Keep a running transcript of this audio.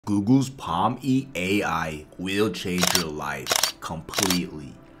Google's PalmE AI will change your life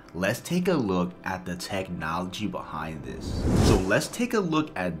completely. Let's take a look at the technology behind this. So let's take a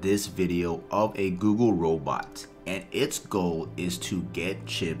look at this video of a Google robot, and its goal is to get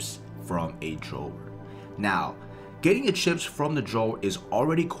chips from a drawer. Now, getting the chips from the drawer is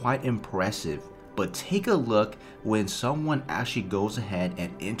already quite impressive, but take a look when someone actually goes ahead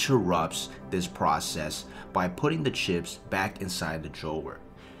and interrupts this process by putting the chips back inside the drawer.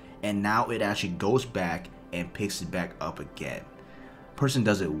 And now it actually goes back and picks it back up again. Person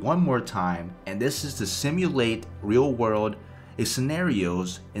does it one more time, and this is to simulate real world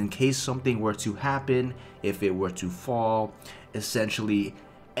scenarios in case something were to happen, if it were to fall, essentially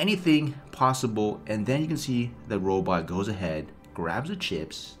anything possible. And then you can see the robot goes ahead, grabs the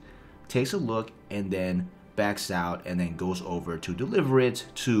chips, takes a look, and then backs out and then goes over to deliver it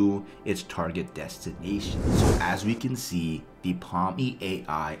to its target destination. So as we can see, the PalmE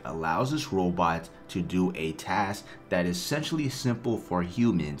AI allows this robot to do a task that is essentially simple for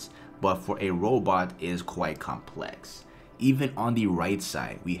humans, but for a robot is quite complex. Even on the right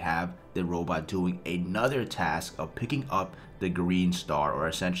side, we have the robot doing another task of picking up the green star, or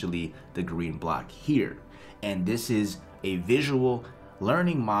essentially the green block here. And this is a visual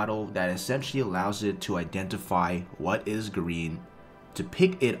learning model that essentially allows it to identify what is green, to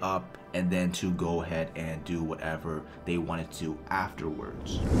pick it up, and then to go ahead and do whatever they want to do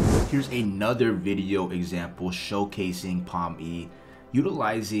afterwards. Here's another video example showcasing PalmE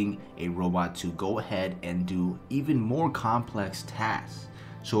utilizing a robot to go ahead and do even more complex tasks.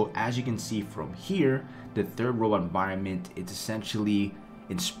 So as you can see from here, the third robot environment is essentially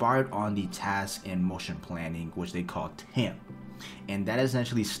inspired on the task and motion planning, which they call TAMP. And that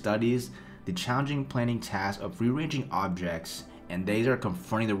essentially studies the challenging planning task of rearranging objects, and these are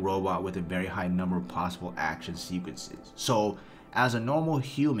confronting the robot with a very high number of possible action sequences. So as a normal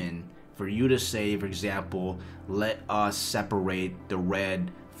human, for you to say, for example, let us separate the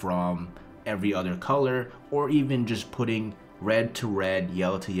red from every other color, or even just putting red to red,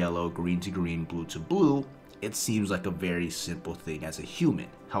 yellow to yellow, green to green, blue to blue, it seems like a very simple thing as a human.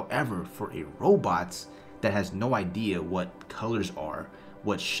 However, for a robot that has no idea what colors are,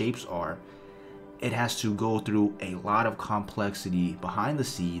 what shapes are, it has to go through a lot of complexity behind the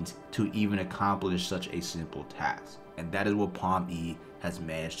scenes to even accomplish such a simple task. And that is what PalmE has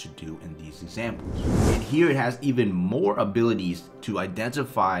managed to do in these examples. And here it has even more abilities to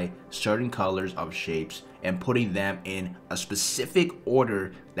identify certain colors of shapes and putting them in a specific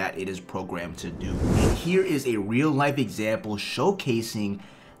order that it is programmed to do. And here is a real life example showcasing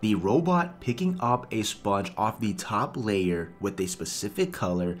the robot picking up a sponge off the top layer with a specific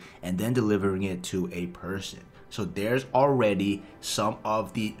color and then delivering it to a person. So there's already some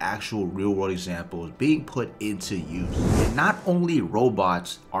of the actual real world examples being put into use. And not only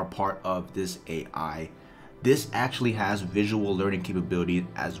robots are part of this AI, this actually has visual learning capabilities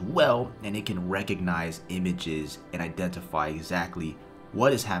as well, and it can recognize images and identify exactly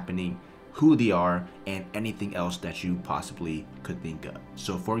what is happening, who they are, and anything else that you possibly could think of.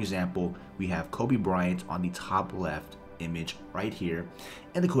 So for example, we have Kobe Bryant on the top left image right here,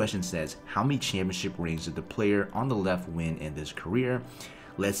 and the question says, how many championship rings did the player on the left win in this career?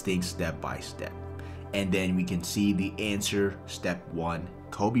 Let's think step by step. And then we can see the answer. Step 1,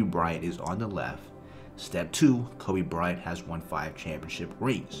 Kobe Bryant is on the left. Step 2, Kobe Bryant has won 5 championship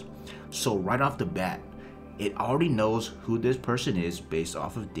rings. So right off the bat, it already knows who this person is based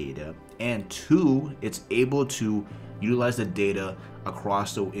off of data, and 2, it's able to utilize the data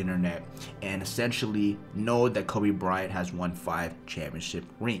across the internet and essentially know that Kobe Bryant has won 5 championship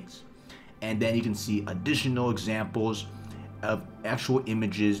rings. And then you can see additional examples of actual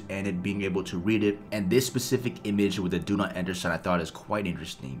images and it being able to read it. And this specific image with the do not enter sign I thought is quite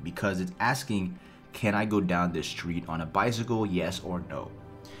interesting because it's asking, can I go down this street on a bicycle, yes or no?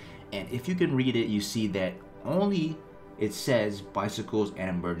 And if you can read it, you see that only it says bicycles and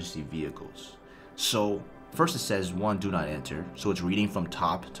emergency vehicles. So first it says 1, do not enter, so it's reading from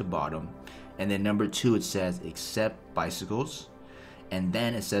top to bottom. And then number 2, it says except bicycles. And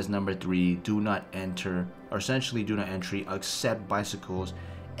then it says number 3, do not enter, or essentially do not entry except bicycles.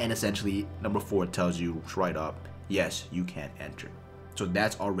 And essentially number 4 tells you right up, yes, you can enter. So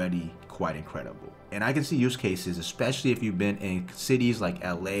that's already quite incredible. And I can see use cases, especially if you've been in cities like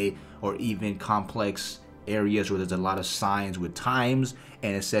LA or even complex areas where there's a lot of signs with times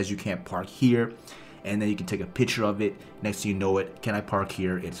and it says you can't park here, and then you can take a picture of it. Next thing you know it, can I park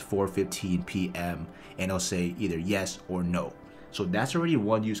here? It's 4:15 p.m. and it'll say either yes or no. So that's already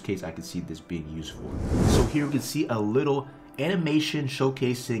one use case I can see this being used for. So here we can see a little Animation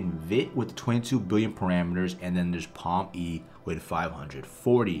showcasing VIT with 22 billion parameters, and then there's Palm E with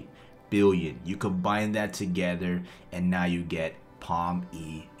 540 billion. You combine that together and now you get Palm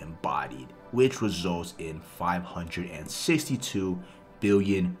E embodied, which results in 562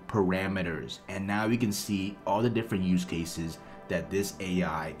 billion parameters. And now we can see all the different use cases that this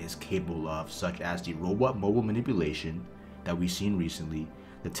AI is capable of, such as the robot mobile manipulation that we've seen recently,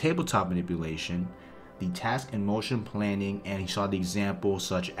 the tabletop manipulation, the task and motion planning, and he saw the examples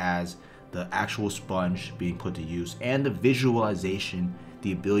such as the actual sponge being put to use, and the visualization,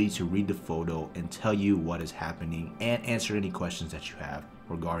 the ability to read the photo and tell you what is happening and answer any questions that you have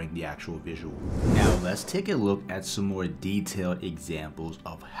regarding the actual visual. Now let's take a look at some more detailed examples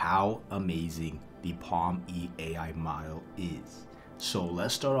of how amazing the Palm E AI model is. So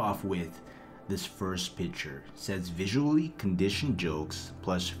let's start off with this first picture. It says visually conditioned jokes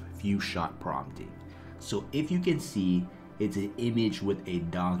plus few shot prompting. So if you can see, it's an image with a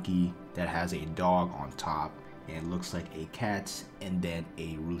donkey that has a dog on top, and it looks like a cat and then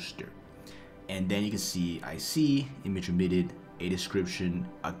a rooster. And then you can see, I see, image omitted, a description,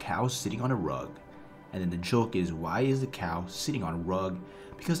 a cow sitting on a rug. And then the joke is, why is the cow sitting on a rug?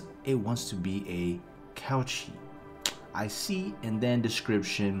 Because it wants to be a couchy. I see, and then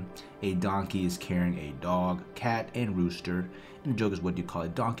description, a donkey is carrying a dog, cat, and rooster. And the joke is, what do you call a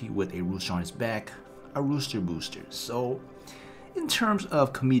donkey with a rooster on its back? A rooster booster. So in terms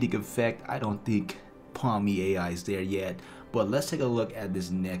of comedic effect, I don't think Palm E AI is there yet, but let's take a look at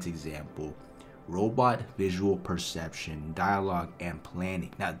this next example. Robot visual perception, dialogue, and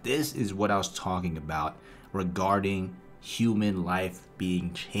planning. Now this is what I was talking about regarding human life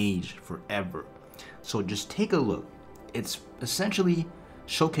being changed forever. So just take a look. It's essentially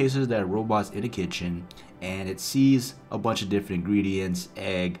showcases that robot's in a kitchen and it sees a bunch of different ingredients,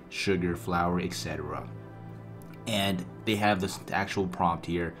 egg, sugar, flour, etc. And they have this actual prompt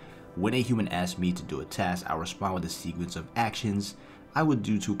here. When a human asks me to do a task, I respond with a sequence of actions I would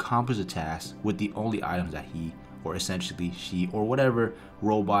do to accomplish the task with the only items that he, or essentially she, or whatever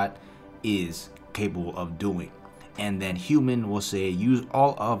robot is capable of doing. And then human will say, use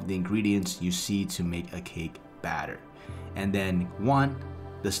all of the ingredients you see to make a cake batter. And then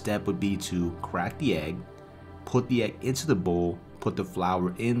the step would be to crack the egg, put the egg into the bowl, put the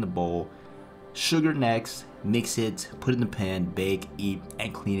flour in the bowl, sugar next, mix it, put it in the pan, bake, eat,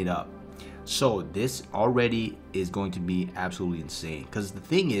 and clean it up. So this already is going to be absolutely insane, because the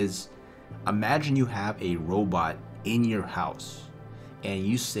thing is, imagine you have a robot in your house and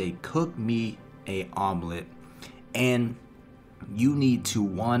you say, cook me a omelet, and you need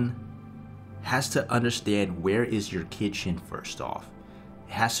to has to understand where is your kitchen first off.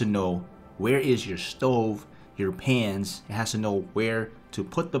 It has to know where is your stove, your pans. It has to know where to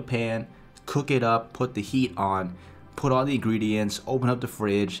put the pan, cook it up, put the heat on, put all the ingredients, open up the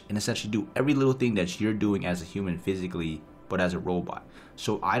fridge, and essentially do every little thing that you're doing as a human physically, but as a robot.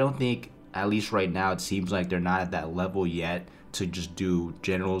 So I don't think, at least right now, it seems like they're not at that level yet to just do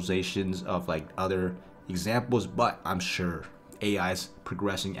generalizations of like other examples, but I'm sure AI is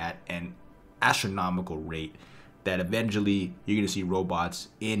progressing at an astronomical rate that eventually you're going to see robots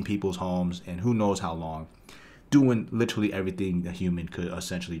in people's homes, and who knows how long, doing literally everything a human could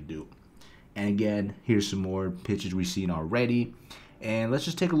essentially do. And again, here's some more pictures we've seen already, and let's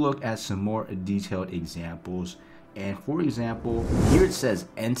just take a look at some more detailed examples. And for example, here it says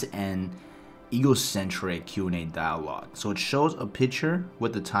end-to-end egocentric Q&A dialogue. So it shows a picture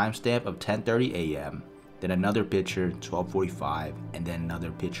with the timestamp of 10:30 a.m., then another picture 12:45, and then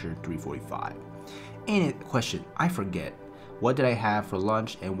another picture 3:45. And question, I forget, what did I have for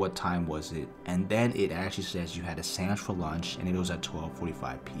lunch and what time was it? And then it actually says you had a sandwich for lunch and it was at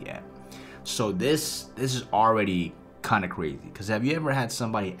 12:45 p.m. So this is already kind of crazy, because have you ever had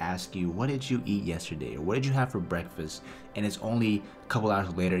somebody ask you, what did you eat yesterday, or what did you have for breakfast, and it's only a couple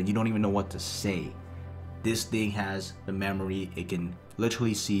hours later and you don't even know what to say? This thing has the memory. It can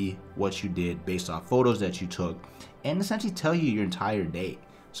literally see what you did based off photos that you took and essentially tell you your entire day.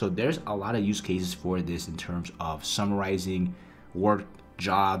 So there's a lot of use cases for this in terms of summarizing work,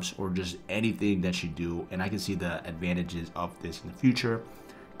 jobs, or just anything that you do, and I can see the advantages of this in the future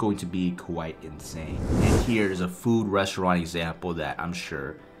going to be quite insane. And here's a food restaurant example that I'm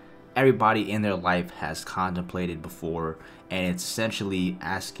sure everybody in their life has contemplated before, and it's essentially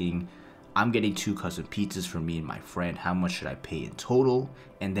asking, I'm getting 2 custom pizzas for me and my friend, how much should I pay in total?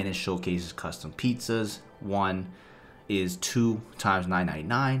 And then it showcases custom pizzas. One is 2 times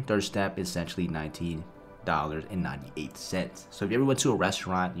 $9.99. Third step is essentially $19 $4.98. So if you ever went to a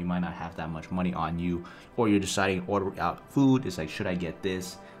restaurant, you might not have that much money on you, or you're deciding to order out food. It's like, should I get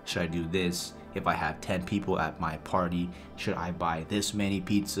this? Should I do this? If I have 10 people at my party, should I buy this many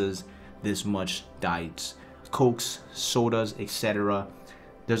pizzas, this much diets, cokes, sodas, etc.?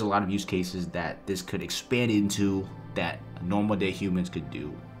 There's a lot of use cases that this could expand into that normal day humans could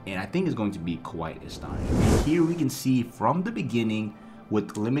do. And I think it's going to be quite astonishing. And here we can see from the beginning,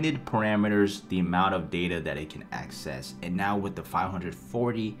 with limited parameters, the amount of data that it can access. And now with the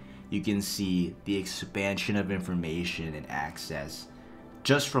 540, you can see the expansion of information and access.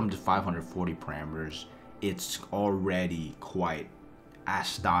 Just from the 540 parameters, it's already quite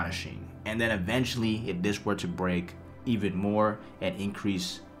astonishing. And then eventually, if this were to break even more and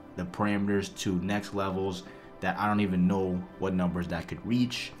increase the parameters to next levels that I don't even know what numbers that could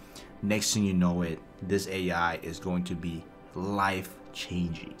reach, next thing you know it, this AI is going to be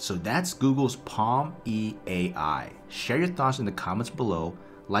life-changing. So that's Google's Palm AI. Share your thoughts in the comments below,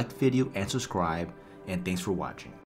 like the video and subscribe, and thanks for watching.